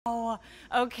Wow.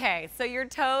 Okay, so your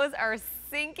toes are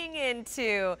sinking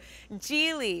into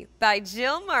G.I.L.I by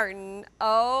Jill Martin.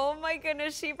 Oh my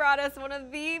goodness, she brought us one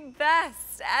of the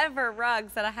best ever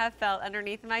rugs that I have felt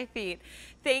underneath my feet.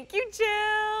 Thank you,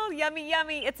 Jill. Yummy,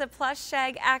 yummy. It's a plush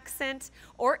shag accent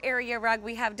or area rug.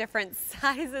 We have different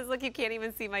sizes. Look, you can't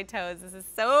even see my toes. This is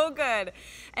so good.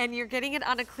 And you're getting it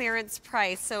on a clearance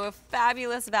price, so a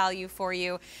fabulous value for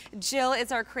you. Jill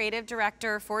is our creative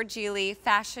director for G.I.L.I,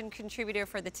 fashion contributor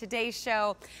for the Today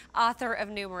Show, author of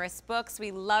numerous books.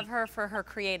 We love her for her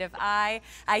creative eye.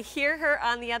 I hear her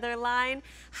on the other line.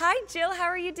 Hi, Jill. How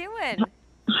are you doing?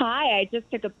 Hi, I just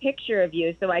took a picture of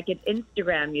you so I could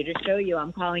Instagram you to show you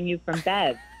I'm calling you from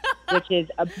bed, which is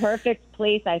a perfect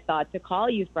place, I thought, to call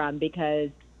you from because,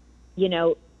 you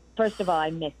know, first of all, I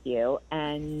miss you.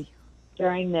 And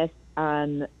during this,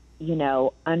 you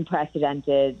know,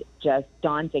 unprecedented, just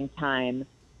daunting time,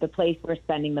 the place we're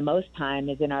spending the most time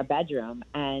is in our bedroom.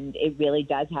 And it really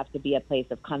does have to be a place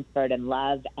of comfort and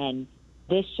love. And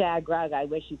this shag rug, I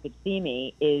wish you could see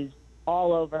me, is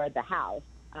all over the house.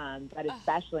 But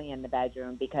especially in the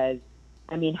bedroom because,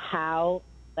 I mean,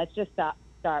 let's just start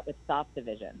with soft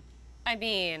division. I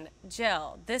mean,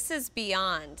 Jill, this is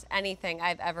beyond anything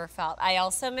I've ever felt. I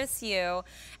also miss you,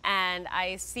 and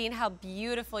I've seen how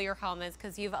beautiful your home is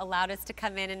because you've allowed us to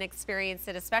come in and experience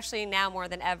it, especially now more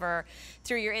than ever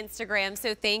through your Instagram.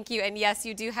 So thank you. And yes,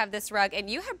 you do have this rug, and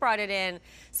you have brought it in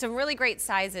some really great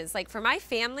sizes. Like for my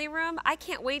family room, I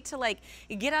can't wait to like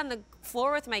get on the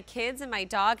floor with my kids and my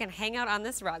dog and hang out on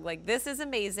this rug. Like this is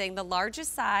amazing. The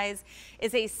largest size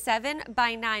is a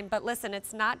 7x9, but listen,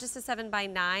 it's not just a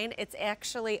 7x9. It's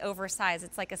actually oversized.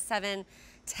 It's like a 7-10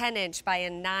 inch by a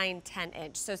 9-10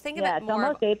 inch. So think of it more.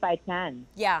 Yeah, it's almost 8x10.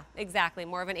 Yeah, exactly.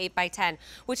 More of an 8x10,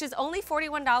 which is only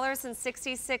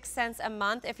 $41.66 a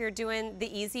month if you're doing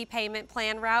the easy payment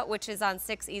plan route, which is on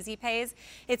 6 easy pays.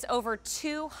 It's over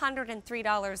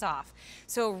 $203 off.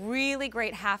 So really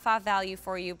great half off value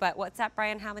for you. But what's that,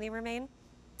 Brian? How many remain?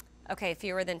 Okay,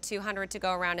 fewer than 200 to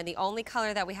go around. And the only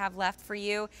color that we have left for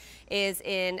you is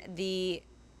in the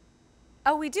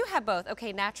oh, we do have both.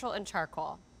 Okay, natural and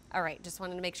charcoal. All right, just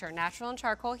wanted to make sure. Natural and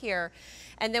charcoal here.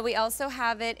 And then we also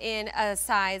have it in a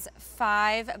size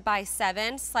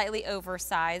 5x7, slightly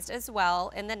oversized as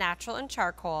well in the natural and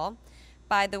charcoal.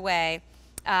 By the way,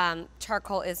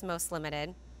 charcoal is most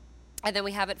limited. And then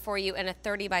we have it for you in a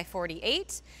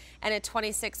 30x48 and a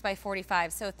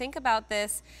 26x45. So think about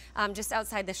this just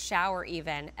outside the shower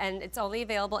even. And it's only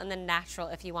available in the natural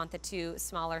if you want the 2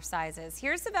 smaller sizes.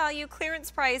 Here's the value.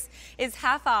 Clearance price is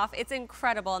half off. It's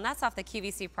incredible. And that's off the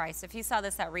QVC price. If you saw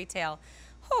this at retail,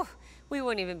 whew, we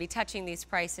wouldn't even be touching these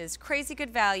prices. Crazy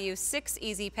good value, 6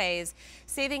 easy pays,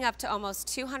 saving up to almost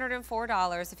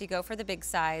 $204 if you go for the big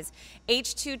size.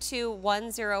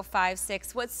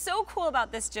 H221056. What's so cool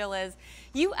about this, Jill, is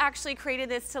you actually created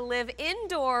this to live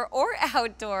indoor or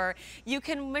outdoor. You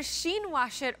can machine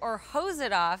wash it or hose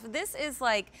it off. This is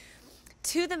like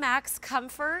to the max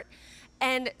comfort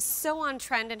and so on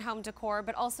trend in home decor,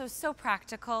 but also so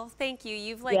practical. Thank you.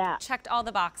 You've checked all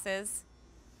the boxes.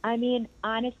 I mean,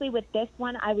 honestly, with this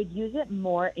one, I would use it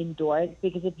more indoors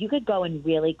because if you could go in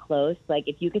really close, like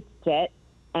if you could sit,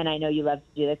 and I know you love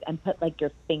to do this, and put like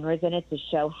your fingers in it to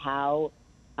show how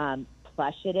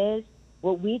plush it is,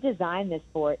 what we designed this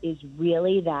for is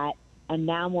really that, and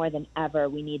now more than ever,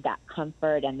 we need that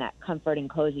comfort and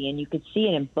cozy, and you could see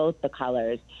it in both the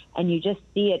colors, and you just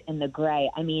see it in the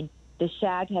gray. I mean, the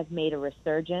shag has made a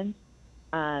resurgence.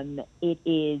 It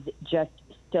is just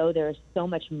so there's so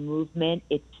much movement.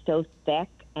 It's so thick,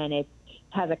 and it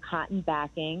has a cotton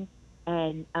backing,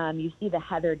 and you see the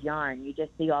heathered yarn. You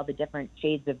just see all the different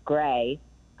shades of gray,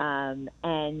 and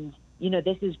you know,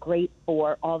 this is great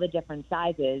for all the different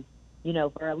sizes. You know,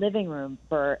 for a living room,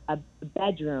 for a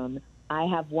bedroom. I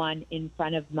have one in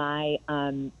front of my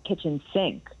kitchen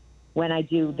sink when I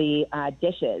do the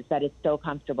dishes. That is so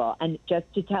comfortable. And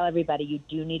just to tell everybody, you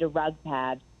do need a rug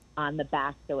pad on the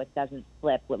back so it doesn't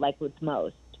slip, like with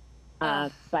most.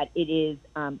 But it is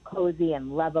cozy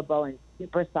and lovable and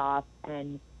super soft,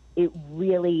 and it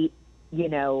really, you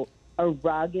know, a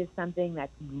rug is something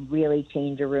that can really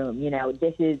change a room. You know,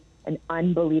 this is an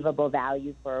unbelievable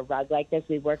value for a rug like this.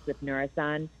 We worked with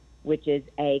Nurasan, which is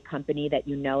a company that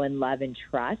you know and love and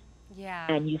trust. Yeah.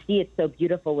 And you see it's so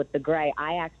beautiful with the gray.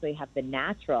 I actually have the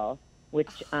natural,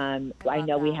 which I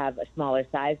know we have a smaller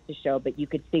size to show, but you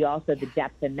could see also the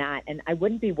depth in that. And I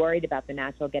wouldn't be worried about the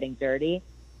natural getting dirty.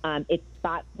 It's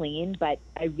spot clean, but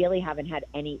I really haven't had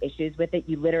any issues with it.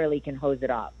 You literally can hose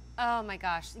it off. Oh my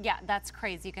gosh. Yeah, that's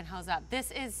crazy. You can hose up. This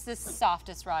is the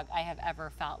softest rug I have ever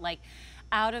felt. Like,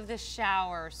 Out of the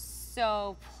shower,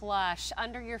 so plush,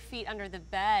 under your feet, under the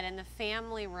bed, in the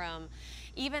family room,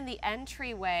 even the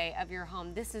entryway of your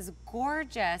home. This is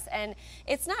gorgeous, and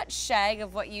it's not shag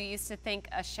of what you used to think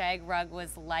a shag rug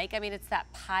was like. I mean, it's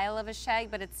that pile of a shag,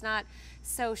 but it's not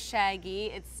so shaggy.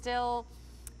 It's still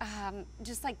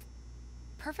just like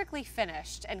perfectly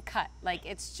finished and cut. Like,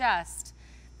 it's just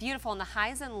beautiful. And the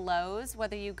highs and lows,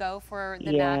 whether you go for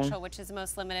the natural, which is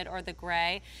most limited, or the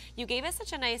gray. You gave us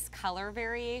such a nice color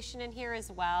variation in here as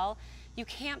well. You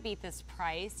can't beat this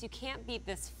price. You can't beat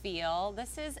this feel.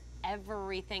 This is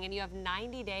everything, and you have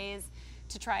 90 days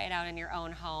to try it out in your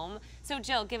own home. So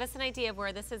Jill, give us an idea of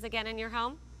where this is again in your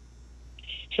home.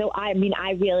 So I mean,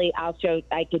 I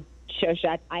could show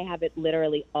shots. I have it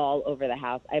literally all over the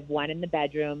house. I have one in the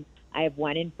bedroom. I have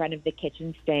one in front of the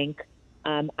kitchen sink.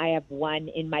 I have one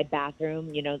in my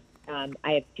bathroom. You know,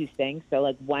 I have two sinks, so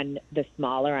like one, the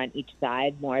smaller on each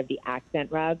side, more of the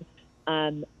accent rug.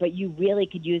 But you really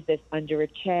could use this under a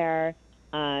chair.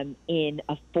 In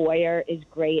a foyer is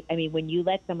great. I mean, when you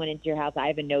let someone into your house, I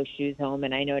have a no shoes home,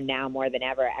 and I know now more than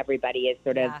ever, everybody is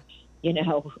sort of, you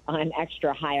know, on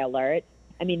extra high alert.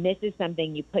 I mean, this is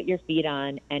something you put your feet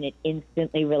on and it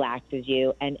instantly relaxes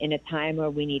you. And in a time where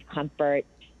we need comfort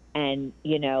and,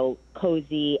 you know,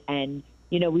 cozy, and,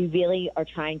 you know, we really are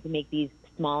trying to make these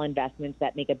small investments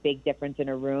that make a big difference in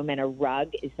a room, and a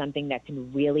rug is something that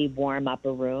can really warm up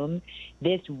a room.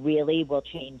 This really will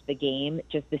change the game.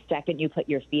 Just the second you put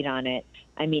your feet on it,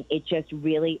 I mean, it just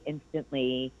really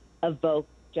instantly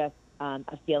evokes just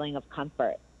a feeling of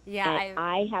comfort. Yeah, and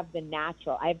I have the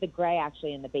natural. I have the gray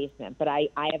actually in the basement, but I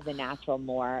have the natural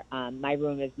more. My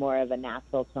room is more of a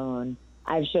natural tone.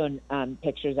 I've shown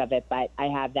pictures of it, but I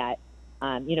have that,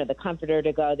 you know, the comforter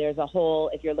to go. There's a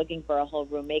whole, if you're looking for a whole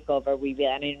room makeover,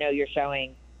 and I know you're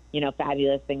showing, you know,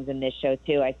 fabulous things in this show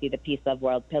too. I see the Peace Love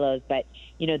World pillows, but,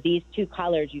 you know, these two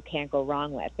colors you can't go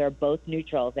wrong with. They're both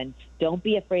neutrals, and don't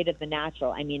be afraid of the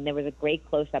natural. I mean, there was a great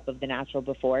close-up of the natural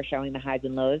before showing the highs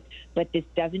and lows, but this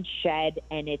doesn't shed,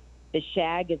 and the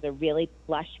shag is a really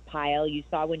plush pile. You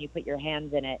saw when you put your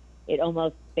hands in it, they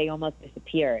almost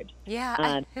disappeared.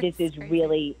 Yeah. This is crazy.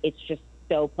 Really, it's just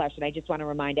so plush, and I just want to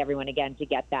remind everyone again to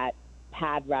get that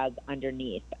pad rug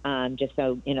underneath, just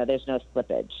so you know there's no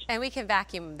slippage. And we can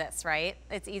vacuum this, right?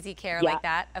 It's easy care like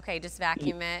that. Okay, just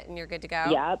vacuum it and you're good to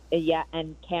go. Yeah,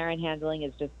 and care and handling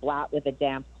is just blot with a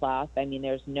damp cloth. I mean,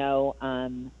 there's no,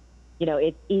 you know,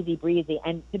 it's easy breezy.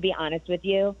 And to be honest with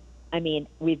you, I mean,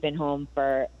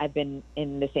 I've been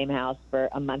in the same house for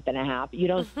a month and a half. You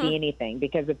don't see anything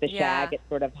because of the shag, it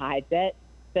sort of hides it.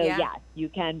 So yes, you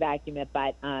can vacuum it,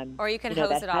 but or you can know, hose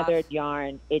that it off. feathered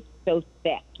yarn, it's so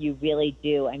thick. You really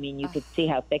do. I mean, you could see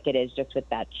how thick it is just with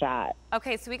that shot.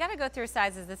 Okay, so we got to go through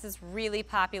sizes. This is really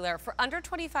popular. For under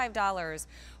 $25,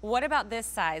 what about this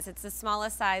size? It's the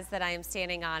smallest size that I am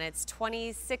standing on. It's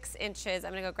 26 inches.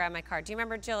 I'm going to go grab my card. Do you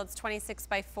remember, Jill? It's 26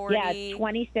 by 40. Yeah, it's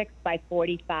 26 by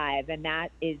 45, and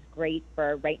that is great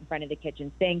for right in front of the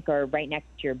kitchen sink or right next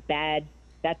to your bed.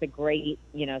 That's a great,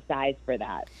 you know, size for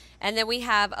that. And then we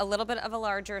have a little bit of a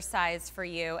larger size for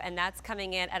you, and that's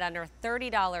coming in at under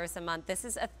 $30 a month. This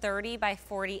is a 30 by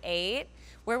 48.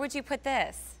 Where would you put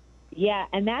this? Yeah,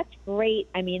 and that's great.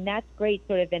 I mean, that's great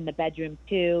sort of in the bedroom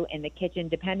too, in the kitchen,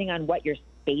 depending on what your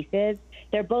space is.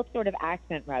 They're both sort of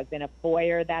accent rugs. In a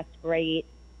foyer, that's great.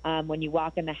 When you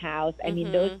walk in the house, I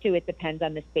mean, those two, it depends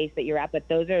on the space that you're at, but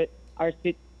those are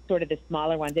sort of the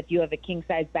smaller ones. If you have a king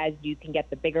size bed, you can get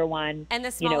the bigger one. And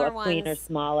the smaller ones, queen or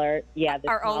smaller,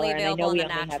 are only available in the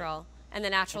natural. And the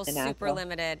natural is super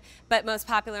limited. But most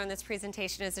popular in this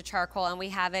presentation is the charcoal, and we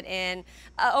have it in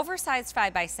oversized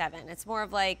 5 by 7. It's more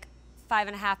of like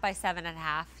 5.5 by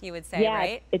 7.5, you would say,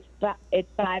 right? It's 5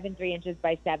 3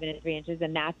 by 7 3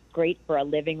 and that's great for a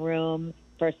living room,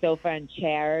 for a sofa and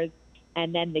chairs.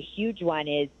 And then the huge one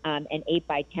is an 8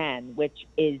 by 10, which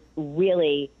is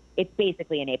really, it's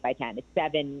basically an 8 by 10. It's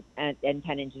 7 and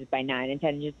 10 inches by 9 and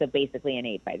 10 inches, so basically an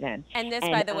 8 by 10. And this,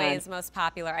 by the way, is most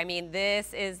popular. I mean,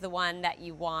 this is the one that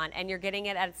you want, and you're getting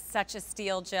it at such a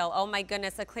steal, Jill. Oh my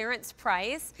goodness, a clearance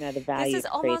price. No, the value this is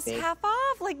almost half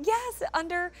off. Like, yes,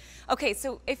 under. Okay,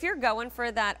 so if you're going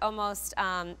for that almost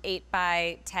 8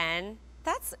 by 10,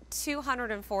 that's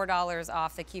 $204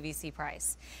 off the QVC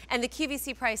price. And the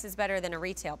QVC price is better than a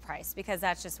retail price because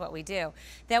that's just what we do.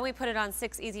 Then we put it on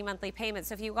 6 easy monthly payments.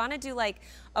 So if you want to do like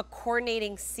a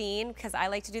coordinating scene, because I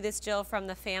like to do this, Jill, from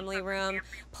the family room,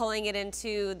 pulling it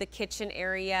into the kitchen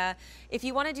area. If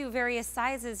you want to do various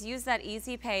sizes, use that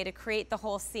Easy Pay to create the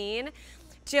whole scene.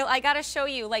 Jill, I got to show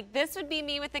you, like this would be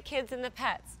me with the kids and the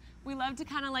pets. We love to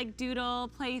kind of like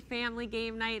doodle, play family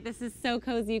game night. This is so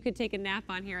cozy. You could take a nap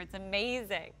on here. It's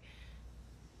amazing.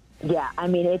 Yeah, I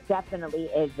mean, it definitely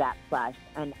is that plush.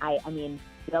 And I mean,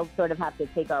 you'll sort of have to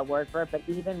take our word for it, but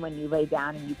even when you lay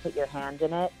down and you put your hand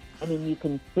in it, I mean, you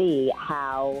can see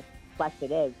how plush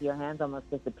it is. Your hands almost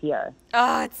disappear.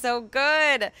 Oh, it's so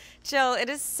good. Jill, it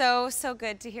is so, so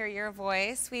good to hear your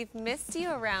voice. We've missed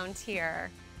you around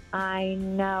here. I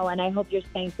know, and I hope you're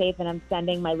staying safe, and I'm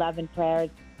sending my love and prayers.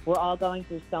 We're all going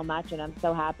through so much, and I'm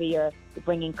so happy you're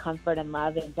bringing comfort and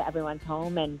love into everyone's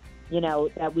home, and, you know,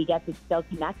 that we get to still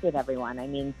connect with everyone. I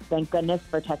mean, thank goodness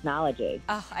for technology.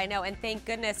 Oh, I know, and thank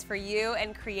goodness for you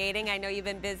and creating. I know you've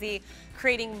been busy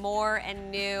creating more and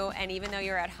new, and even though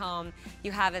you're at home,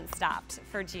 you haven't stopped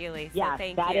for G.I.L.I. So Yeah,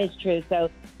 thank that you. is true. So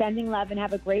sending love and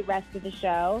have a great rest of the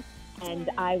show, and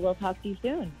I will talk to you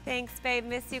soon. Thanks, babe.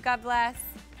 Miss you. God bless.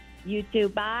 You too.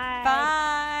 Bye.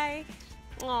 Bye.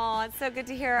 Oh, it's so good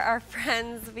to hear our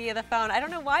friends via the phone. I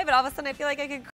don't know why, but all of a sudden I feel like I could